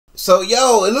So,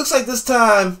 yo, it looks like this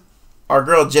time our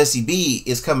girl Jessie B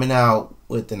is coming out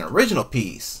with an original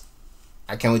piece.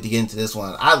 I can't wait to get into this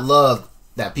one. I love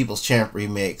that People's Champ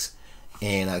remix.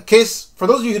 And case for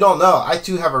those of you who don't know, I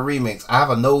too have a remix. I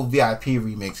have a No VIP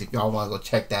remix. If y'all want to go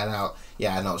check that out,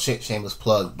 yeah, I know, shameless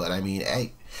plug, but I mean,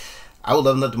 hey, I would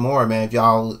love nothing more, man, if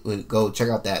y'all would go check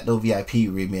out that No VIP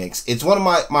remix. It's one of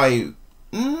my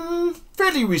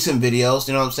fairly recent videos.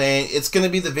 You know what I'm saying? It's gonna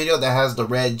be the video that has the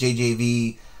red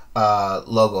JJV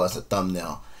logo as a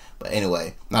thumbnail. But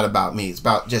anyway, not about me. It's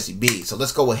about Jessie B. So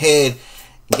let's go ahead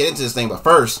and get into this thing. But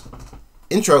first,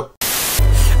 intro. So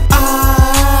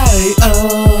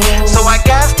I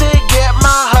got to get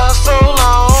my hustle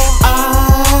on.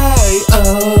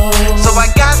 So I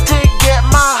got to get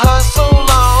my hustle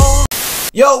on.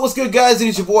 Yo, what's good, guys? It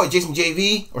is your boy Jason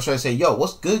JV, or should I say, yo,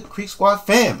 what's good, Creek Squad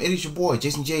fam? It is your boy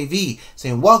Jason JV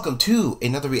saying welcome to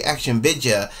another reaction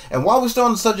video. And while we're still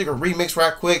on the subject of remix,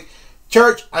 right quick,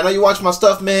 church, I know you watch my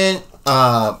stuff, man.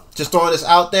 Just throwing this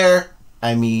out there.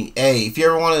 I mean, hey, if you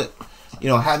ever want to, you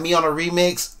know, have me on a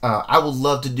remix, I would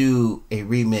love to do a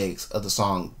remix of the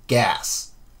song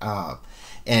Gas.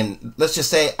 And let's just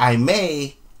say I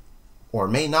may or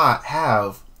may not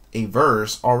have a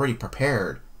verse already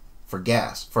prepared for a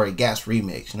Gas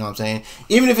remix. You know what I'm saying?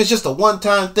 Even if it's just a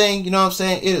one-time thing, you know what I'm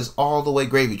saying? It is all the way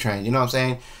gravy train. You know what I'm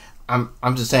saying?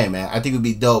 I'm just saying, man, I think it would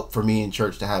be dope for me and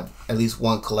church to have at least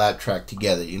one collab track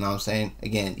together. You know what I'm saying?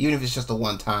 Again, even if it's just a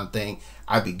one-time thing,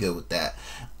 I'd be good with that.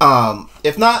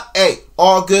 If not, hey,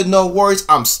 all good, no worries.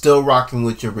 I'm still rocking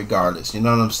with you regardless. You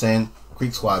know what I'm saying?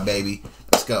 Creek Squad, baby.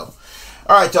 Let's go.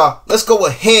 All right, y'all. Let's go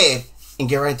ahead and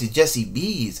get right into Jessie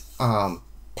B's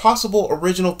possible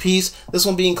original piece. This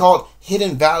one being called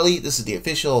Hidden Valley. This is the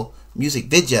official music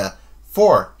video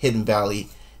for Hidden Valley.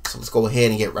 So let's go ahead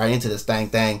and get right into this thing.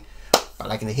 By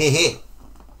liking the hit.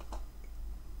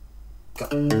 Go.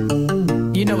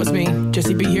 You know it's me,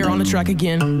 Jessie B here on the track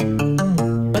again.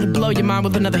 Better blow your mind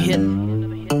with another hit.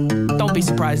 Don't be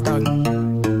surprised, dog.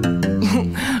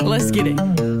 Let's get it.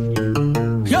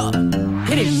 Yo,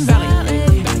 Hidden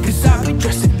Valley. Cause I be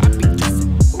dressing,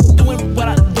 doing what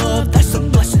I love, that's a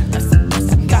blessing.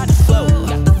 I got the flow,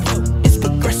 it's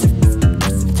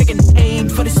progressive. Taking aim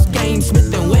for this game,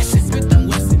 Smith and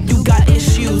Wesson. You got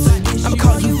issues, I'm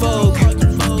calling you Vogue.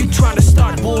 You trying to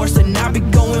start wars and I be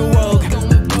going rogue.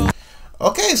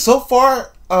 Okay, so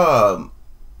far,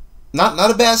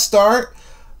 not a bad start.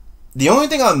 The only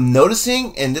thing I'm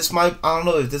noticing, and this might, I don't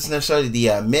know if this is necessarily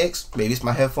the mix, maybe it's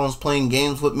my headphones playing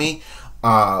games with me.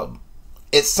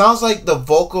 It sounds like the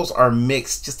vocals are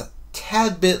mixed just a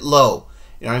tad bit low.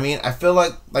 You know what I mean? I feel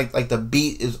like the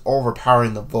beat is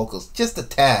overpowering the vocals just a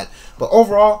tad. But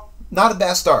overall, not a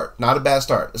bad start. Not a bad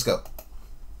start. Let's go.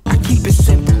 I keep it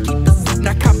simple,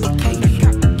 not complicated.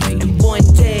 And one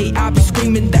day I'll be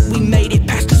screaming that we made it.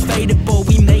 Past this faded, boy,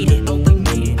 we made it.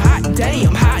 Hot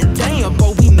damn,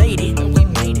 boy, we made it.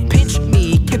 Pinch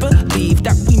me, can't believe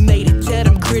that we made it. Said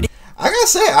I'm critical. I gotta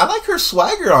say, I like her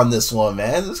swagger on this one,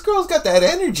 man. This girl's got that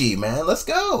energy, man. Let's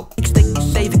go. They can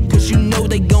save it, cause you know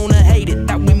they gonna hate it.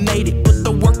 That we made it, put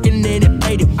the work in it and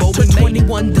made it. Boy,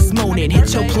 21 this morning,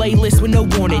 hit your playlist with no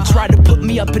warning. Try to put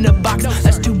me up in a box,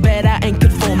 that's too bad I ain't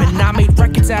conforming. I made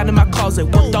records out of my closet,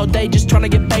 worked all day just trying to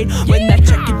get paid. When that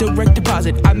check get direct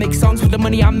deposit, I make songs with the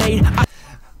money I made.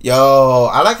 Yo,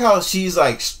 I like how she's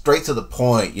like straight to the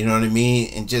point, you know what I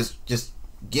mean? And just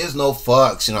gives no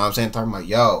fucks, you know what I'm saying? Talking about,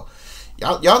 yo,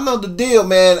 y'all know the deal,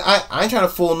 man. I ain't trying to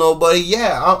fool nobody.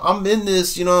 Yeah, I'm in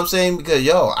this, you know what I'm saying? Because,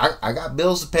 yo, I got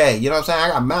bills to pay, you know what I'm saying? I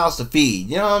got mouths to feed,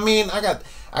 you know what I mean? I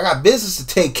got business to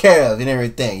take care of and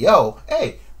everything. Yo,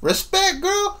 hey, respect,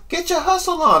 girl. Get your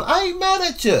hustle on. I ain't mad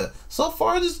at you. So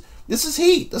far, this is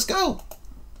heat. Let's go.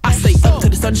 I stay up to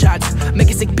the sunshine,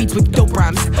 making sick beats with dope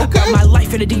rhymes. Okay. Got my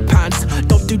life in the deep ponds.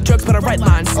 Don't do drugs, but I write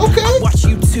lines. Okay. I watch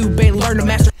YouTube and learn to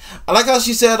master. I like how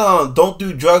she said, don't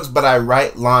do drugs, but I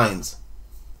write lines.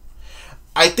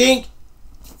 I think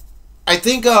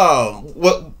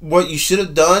what you should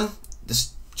have done, this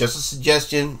is just a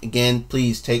suggestion. Again,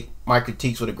 please take my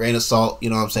critiques with a grain of salt. You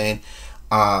know what I'm saying?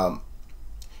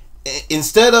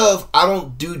 Instead of I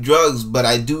don't do drugs but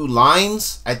I do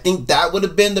lines, I think that would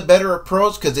have been the better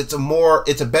approach, because it's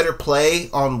a better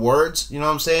play on words, you know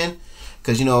what I'm saying?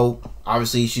 Because, you know,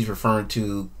 obviously she's referring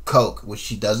to coke, which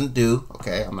she doesn't do.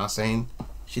 Okay, I'm not saying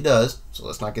she does, so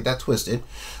let's not get that twisted.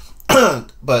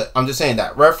 But I'm just saying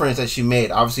that reference that she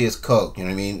made obviously is coke, you know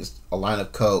what I mean? It's a line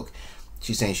of coke.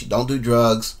 She's saying she don't do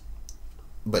drugs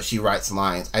but she writes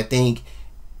lines. I think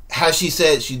had she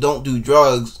said she don't do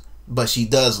drugs but she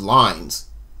does lines,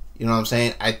 you know what I'm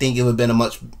saying? I think it would have been a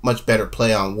much better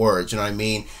play on words, you know what I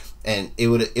mean? and it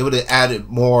would have added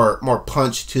more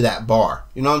punch to that bar.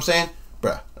 You know what I'm saying,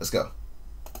 bruh? Let's go.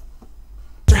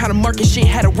 How to market shit,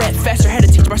 how to rap faster, had to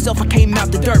teach myself. I came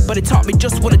out the dirt, but it taught me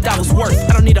just what $1's worth.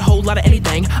 I don't need a whole lot of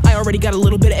anything, I already got a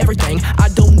little bit of everything. I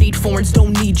don't need foreigns,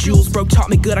 don't need jewels. Broke taught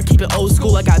me good, I keep it old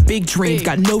school. I got big dreams,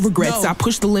 got no regrets. I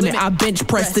push the limit, I bench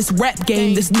press this rap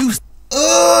game, this new.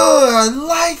 I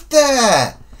like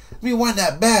that. Let me wind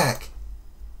that back.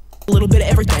 A little bit of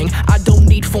everything. I don't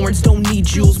need foreigns, don't need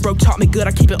jewels. Broke taught me good,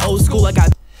 I keep it old school. I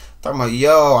got. Talking about,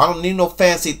 yo, I don't need no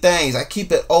fancy things. I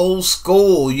keep it old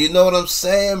school. You know what I'm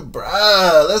saying,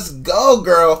 bruh? Let's go,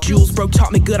 girl. Jewels. Broke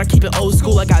taught me good, I keep it old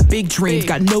school. I got big dreams,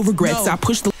 got no regrets. I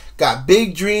push the. Got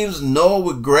big dreams, no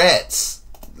regrets.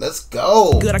 Let's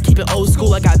go. Good, I keep it old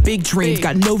school. I got big dreams,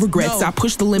 got no regrets. I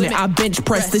push the limit, I bench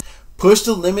press this. Push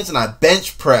the limits and I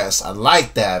bench press. I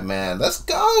like that, man. Let's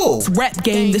go. This rap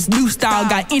game, this new style,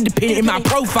 got independent in my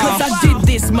profile. Cause I did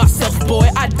this myself, boy.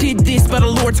 I did this by the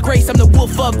Lord's grace. I'm the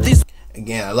wolf of this.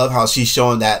 Again, I love how she's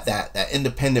showing that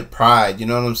independent pride. You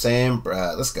know what I'm saying,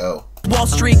 bruh? Let's go. Wall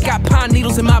Street, got pine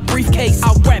needles in my briefcase.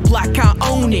 I rap like I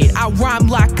own it. I rhyme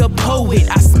like a poet.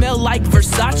 I smell like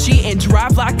Versace and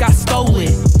drive like I stole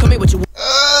it. Come here with your.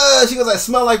 She goes, I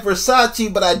smell like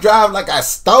Versace, but I drive like I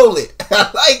stole it. I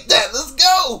like that. Let's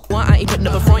go. Well, I ain't putting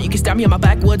up a front. You can stab me on my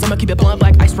backwoods. I'ma keep it blunt,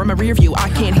 black ice from my rear view. I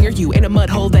can't hear you in a mud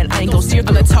hole that I ain't gon' steer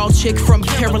through. I'm a tall chick from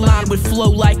Carolina with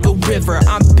flow like a river.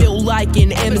 I'm built like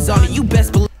an Amazon, and you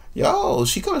best believe. Yo,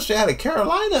 she coming straight out of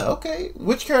Carolina. Okay,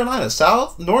 which Carolina?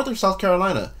 South, North, or South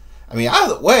Carolina? I mean,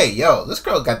 either way, yo, this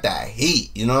girl got that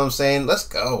heat. You know what I'm saying? Let's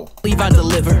go. Leave I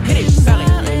deliver. Hit it,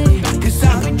 valley. Cause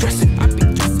I be dressing.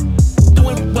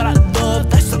 Doing what I love.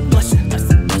 That's a blessing.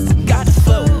 Got the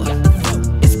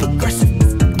flow. It's progressive.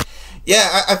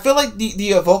 Yeah, I feel like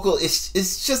the vocal it's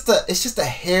just a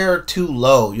hair too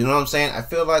low. You know what I'm saying? I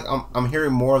feel like I'm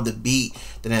hearing more of the beat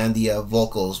than the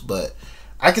vocals, but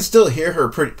I can still hear her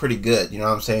pretty good. You know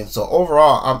what I'm saying? So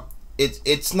overall,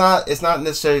 it's not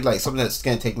necessarily like something that's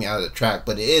gonna take me out of the track,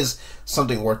 but it is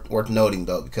something worth noting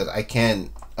though, because I can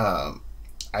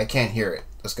hear it.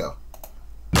 Let's go.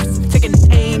 Taking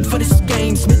aim for this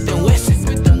game, Smith and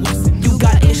Wesson. You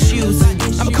got issues,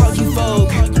 I'ma call you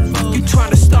Vogue. You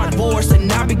trying to start wars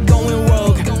and I be going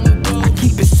rogue. I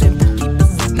keep it simple,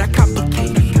 not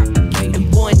complicated.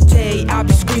 And one day I'll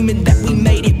be screaming that we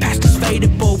made it. Past this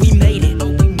faded, boy, we made it.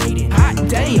 Hot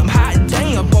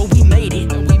damn, boy, we made it.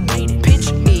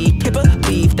 Pinch me, can't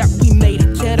believe that we made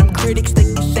it. Tell them critics they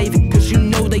can save it, cause you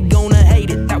know they gonna hate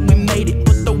it. That we made it,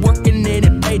 put the work in it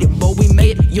and made it. Boy, we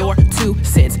made it. Your 2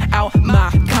 cents out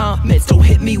my comments, don't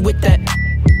hit me with that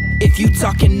if you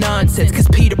talking nonsense. Cause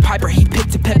Peter Piper, he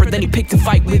picked a pepper, then he picked a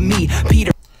fight with me.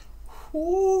 Peter.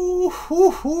 Ooh,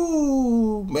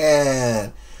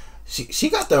 man. She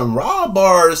got them raw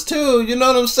bars too, you know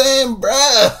what I'm saying,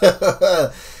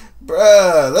 bruh?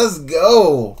 Bruh, let's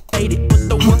go. Made it, put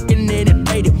the work in it and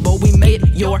made it. Boy, we made it.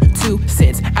 Your 2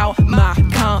 cents out my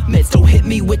comments, don't hit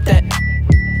me with that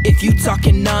if you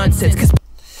talking nonsense. Cause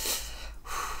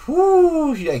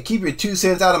whoo, you gotta keep your 2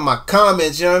 cents out of my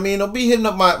comments. You know what I mean? Don't be hitting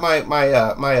up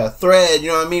my thread. You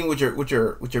know what I mean? With your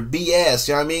BS.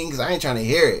 You know what I mean? Because I ain't trying to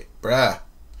hear it, bruh.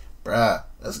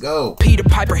 Let's go. Peter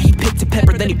Piper, he picked a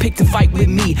pepper, then he picked a fight with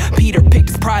me. Peter picked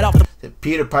his pride off the.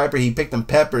 Peter Piper, he picked them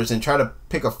peppers and tried to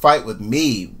pick a fight with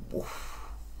me.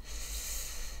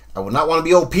 I would not want to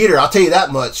be old Peter. I'll tell you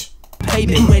that much.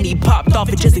 Pavement when he popped off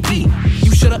at Jessie B.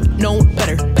 You should have known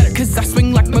better. Cause I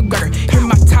swing like McGregor. Hear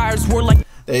my tires roar like.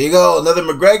 There you go, another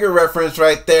McGregor reference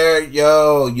right there.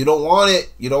 Yo, you don't want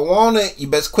it. You don't want it. You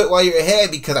best quit while you're ahead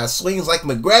because I swings like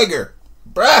McGregor.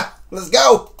 Bruh, let's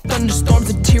go. Thunderstorms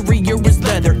interior is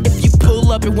leather. If you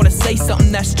pull up and wanna say something,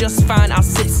 that's just fine, I'll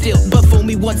sit still. But fool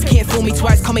me once, can't fool me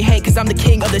twice. Call me Hank, cause I'm the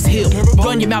king of this hill.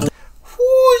 Run your mouth.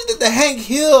 Whoo, the Hank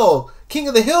Hill, King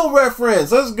of the Hill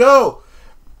reference. Let's go.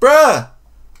 Bruh.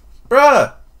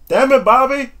 Damn it,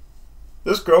 Bobby.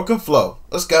 This girl can flow.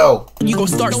 Let's go. You gon'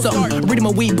 start something. Reading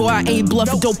my weed, boy, I ain't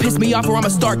bluffing. Don't piss me off or I'ma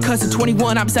start cussing.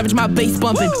 21, I'm savage, my bass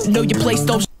bumping. Know your place,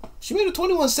 don't. She made a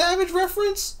 21 Savage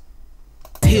reference?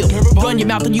 Hill. Run your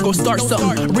mouth and you gon' start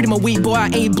something. Reading my weed, boy, I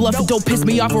ain't bluffing. Don't piss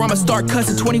me off or I'ma start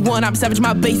cussing. 21, I'm savage,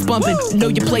 my bass bumping. Know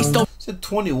your place, don't. Said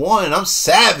 21 and I'm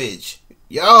savage.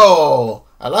 Yo,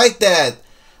 I like that.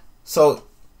 So,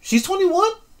 she's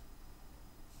 21?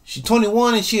 She's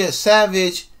 21 and she a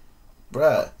savage.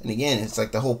 Bruh. And again, it's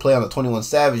like the whole play on the 21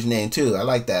 Savage name too. I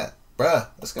like that. Bruh,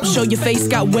 let's go. Show your face,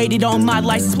 got weighted on my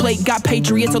license plate. Got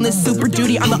Patriots on this super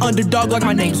duty. I'm the underdog like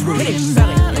my name's Rudy.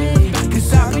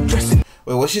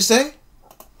 Wait, what'd she say?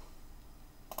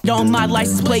 On my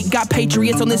license plate, got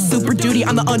Patriots on this super duty.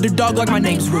 I'm the underdog like my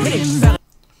name's Rudy.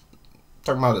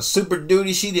 Talking about a super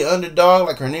duty, she the underdog,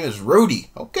 like her name is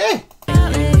Rudy. Okay.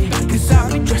 Cause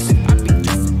I be dressing,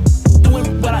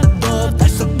 doing what I love,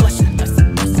 that's a blessing.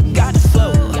 Got the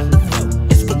flow,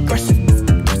 it's progressive.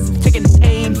 Taking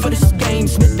aim for this game,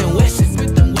 Smith and Wesson.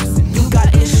 You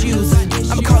got issues,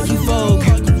 I'ma call you Vogue.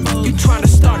 You trying to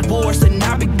start wars and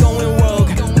I be going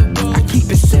rogue. I keep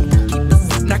it simple,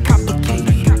 not complicated.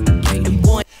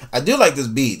 I do like this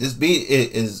beat. This beat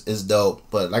is dope,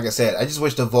 but like I said, I just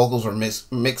wish the vocals were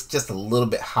mixed just a little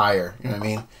bit higher. You know what I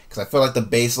mean? Because I feel like the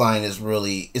bass line is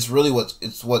really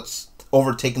what's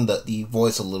overtaking the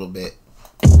voice a little bit.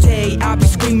 Day I'll be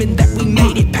screaming that we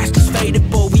made it. Past this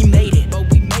faded, boy, we made it.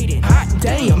 Hot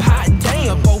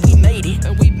damn, boy, we made it.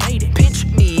 Pinch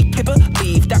me, can't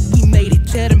believe that we made it.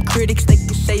 Tell them critics they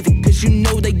can save it, cause you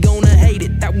know they gonna hate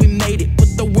it. That we made it,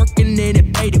 put the work in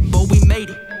it, paid it, boy, we made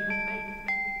it.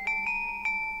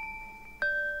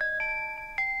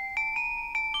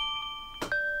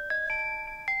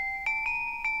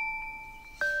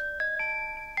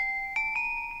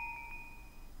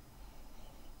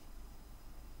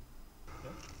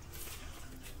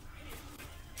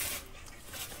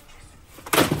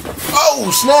 Oh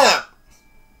snap!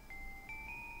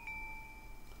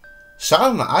 Shot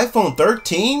on the iPhone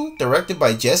 13, directed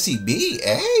by Jessie B.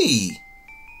 Hey,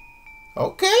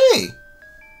 okay.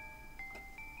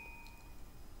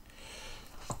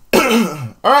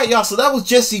 All right, y'all. So that was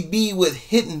Jessie B with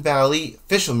Hidden Valley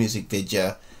official music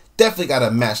video. Definitely got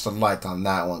to match the like on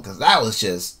that one because that was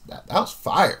just that was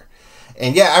fire.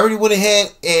 And yeah, I already went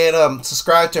ahead and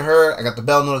subscribed to her. I got the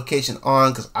bell notification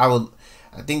on because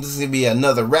I think this is going to be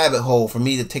another rabbit hole for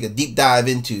me to take a deep dive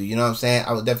into. You know what I'm saying?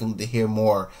 I would definitely hear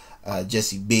more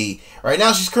Jessie B. Right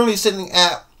now, she's currently sitting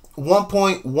at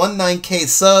 1.19K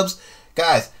subs.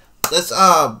 Guys, let's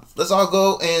all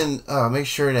go and make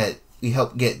sure that we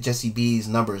help get Jessie B's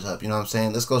numbers up. You know what I'm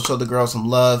saying? Let's go show the girl some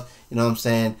love. You know what I'm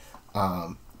saying?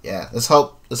 Yeah, let's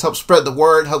help spread the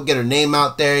word. Help get her name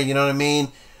out there. You know what I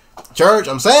mean? Church,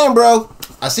 I'm saying, bro.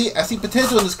 I see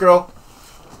potential in this girl.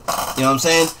 You know what I'm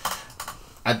saying?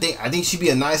 I think she'd be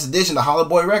a nice addition to Hollow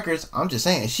Boy Records. I'm just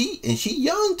saying, she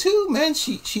young too, man.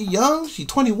 She young. She's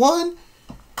 21.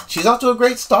 She's off to a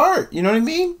great start. You know what I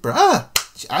mean, bruh?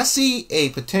 I see a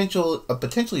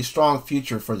potentially strong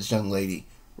future for this young lady.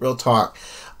 Real talk.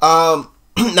 Now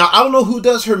I don't know who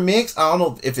does her mix. I don't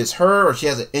know if it's her or she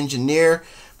has an engineer.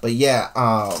 But yeah,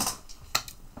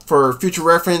 for future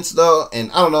reference though,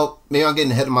 and I don't know, maybe I'm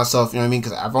getting ahead of myself. You know what I mean?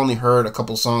 Because I've only heard a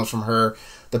couple songs from her.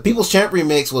 The People's Champ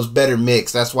remix was better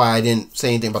mixed. That's why I didn't say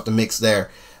anything about the mix there.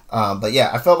 But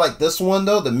yeah, I felt like this one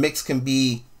though, the mix can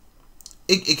be,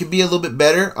 it can be a little bit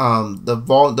better. The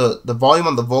volume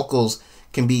on the vocals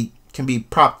can be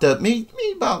propped up, maybe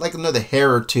about like another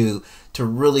hair or two to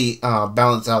really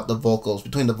balance out the vocals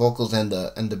between the vocals and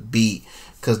the beat.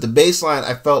 Because the bass line,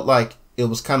 I felt like it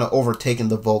was kind of overtaking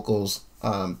the vocals,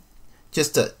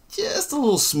 just a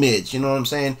little smidge. You know what I'm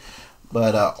saying?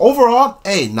 But overall,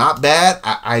 hey, not bad.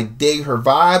 I dig her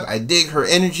vibe. I dig her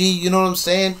energy. You know what I'm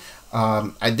saying?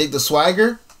 I dig the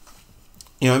swagger.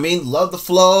 You know what I mean? Love the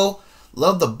flow.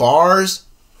 Love the bars.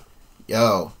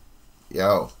 Yo.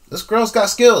 This girl's got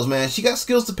skills, man. She got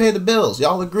skills to pay the bills.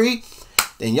 Y'all agree?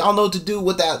 Then y'all know what to do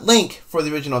with that link for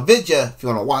the original video. If you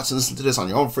want to watch and listen to this on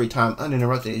your own free time,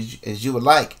 uninterrupted as you would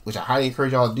like. Which I highly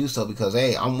encourage y'all to do so because,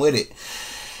 hey, I'm with it.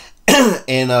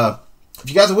 And, if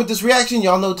you guys are with this reaction,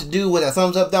 y'all know what to do with that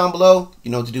thumbs up down below.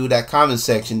 You know what to do with that comment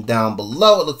section down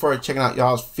below. I look forward to checking out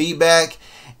y'all's feedback.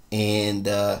 And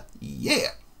yeah.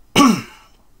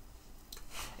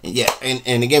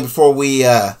 And again, before we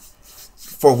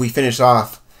finish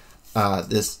off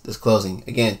this closing,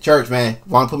 again, church, man,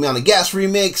 want to put me on the gas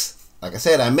remix? Like I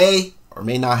said, I may or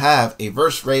may not have a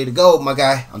verse ready to go, my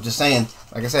guy. I'm just saying,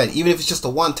 like I said, even if it's just a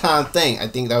one-time thing, I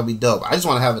think that would be dope. I just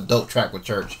want to have a dope track with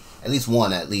church. At least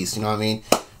one, at least. You know what I mean?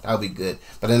 That would be good.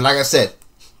 But then, like I said,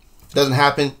 if it doesn't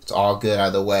happen, it's all good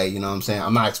either way. You know what I'm saying?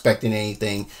 I'm not expecting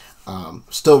anything.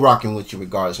 Still rocking with you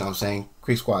regardless. You know what I'm saying?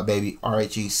 Creek Squad, baby.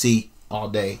 RHEC all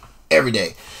day, every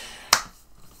day.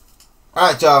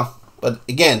 All right, y'all. But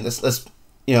again, let's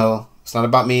you know, it's not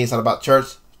about me. It's not about church.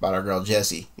 It's about our girl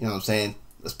Jessie. You know what I'm saying?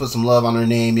 Let's put some love on her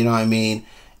name. You know what I mean?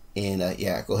 And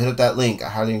yeah, go hit up that link. I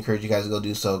highly encourage you guys to go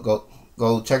do so.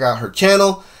 Go check out her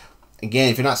channel. Again,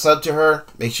 if you're not subbed to her,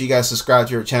 make sure you guys subscribe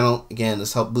to her channel. Again,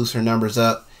 let's help boost her numbers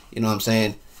up. You know what I'm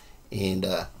saying? And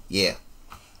yeah.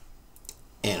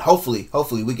 And hopefully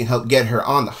we can help get her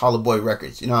on the Hollow Boy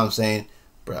Records. You know what I'm saying?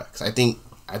 Bruh, because I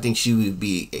think she would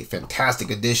be a fantastic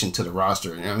addition to the roster.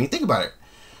 You know what I mean? Think about it.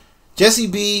 Jessie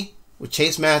B with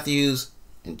Chase Matthews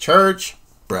and Church.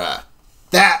 Bruh.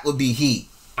 That would be heat.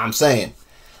 I'm saying.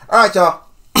 Alright, y'all.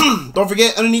 Don't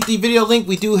forget, underneath the video link,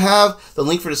 we do have the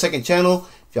link for the second channel.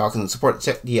 If y'all can support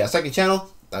the second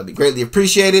channel, that would be greatly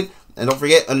appreciated. And don't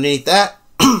forget, underneath that,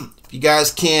 if you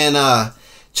guys can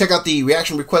check out the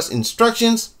reaction request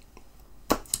instructions.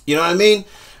 You know what I mean?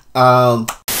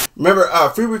 Remember,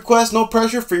 free requests, no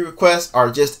pressure. Free requests are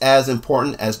just as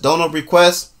important as donor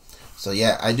requests. So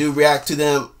yeah, I do react to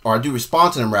them, or I do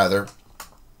respond to them rather,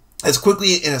 as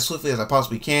quickly and as swiftly as I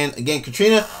possibly can. Again,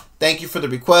 Katrina, thank you for the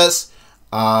request.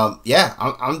 Yeah,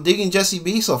 I'm digging Jessie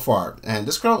B so far, and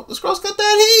this girl's got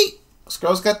that heat. This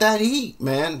girl's got that heat,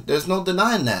 man. There's no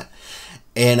denying that.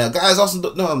 And guys, also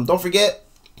don't forget,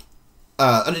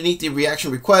 underneath the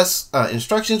reaction requests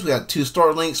instructions, we got 2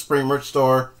 store links: Spring Merch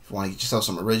Store, if you want to get yourself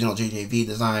some original JJV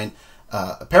design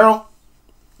apparel.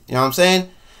 You know what I'm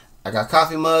saying? I got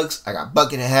coffee mugs, I got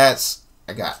bucket hats,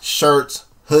 I got shirts,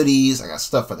 hoodies, I got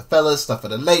stuff for the fellas, stuff for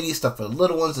the ladies, stuff for the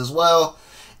little ones as well.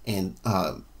 And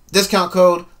discount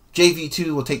code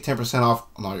JV2 will take 10% off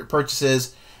on all your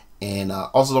purchases. And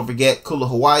also don't forget Kula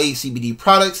Hawaii CBD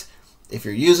products. If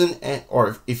you're using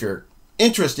or if you're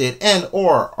interested and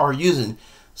or are using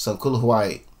some Kula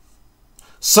Hawaii,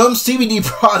 some CBD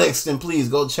products, then please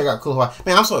go check out Kula Hawaii.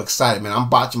 Man, I'm so excited, man. I'm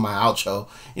botching my outro.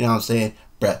 You know what I'm saying?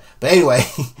 But anyway,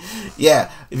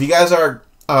 yeah, if you guys are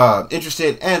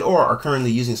interested and or are currently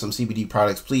using some CBD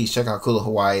products, please check out Kula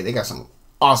Hawaii. They got some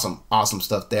awesome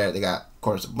stuff there. They got, of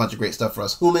course, a bunch of great stuff for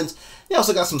us humans. They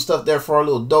also got some stuff there for our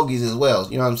little doggies as well.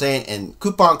 You know what I'm saying? And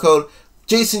coupon code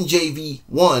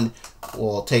JasonJV1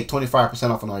 will take 25%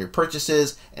 off on all your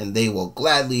purchases, and they will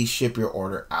gladly ship your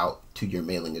order out to your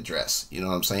mailing address. You know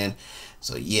what I'm saying?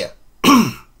 So yeah.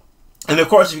 And of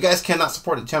course, if you guys cannot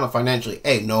support the channel financially,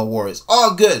 hey, no worries.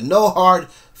 All good. No hard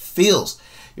feels.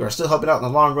 You are still helping out in the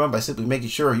long run by simply making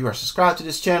sure you are subscribed to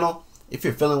this channel if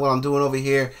you're feeling what I'm doing over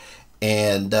here.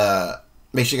 And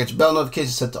make sure you got your bell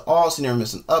notifications set to all so you never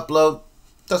miss an upload.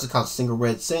 Doesn't cost a single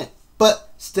red cent,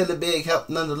 but still a big help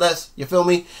nonetheless. You feel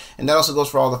me? And that also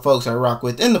goes for all the folks I rock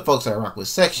with in the folks I rock with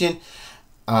section.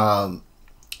 Yeah,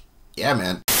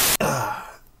 man.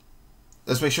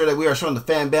 Let's make sure that we are showing the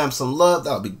fan bam some love.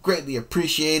 That would be greatly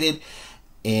appreciated.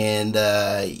 And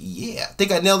yeah, I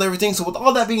think I nailed everything. So with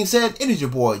all that being said, it is your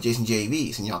boy Jason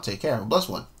JV, and y'all take care. Have a blessed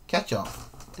one. Catch y'all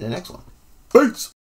in the next one. Peace.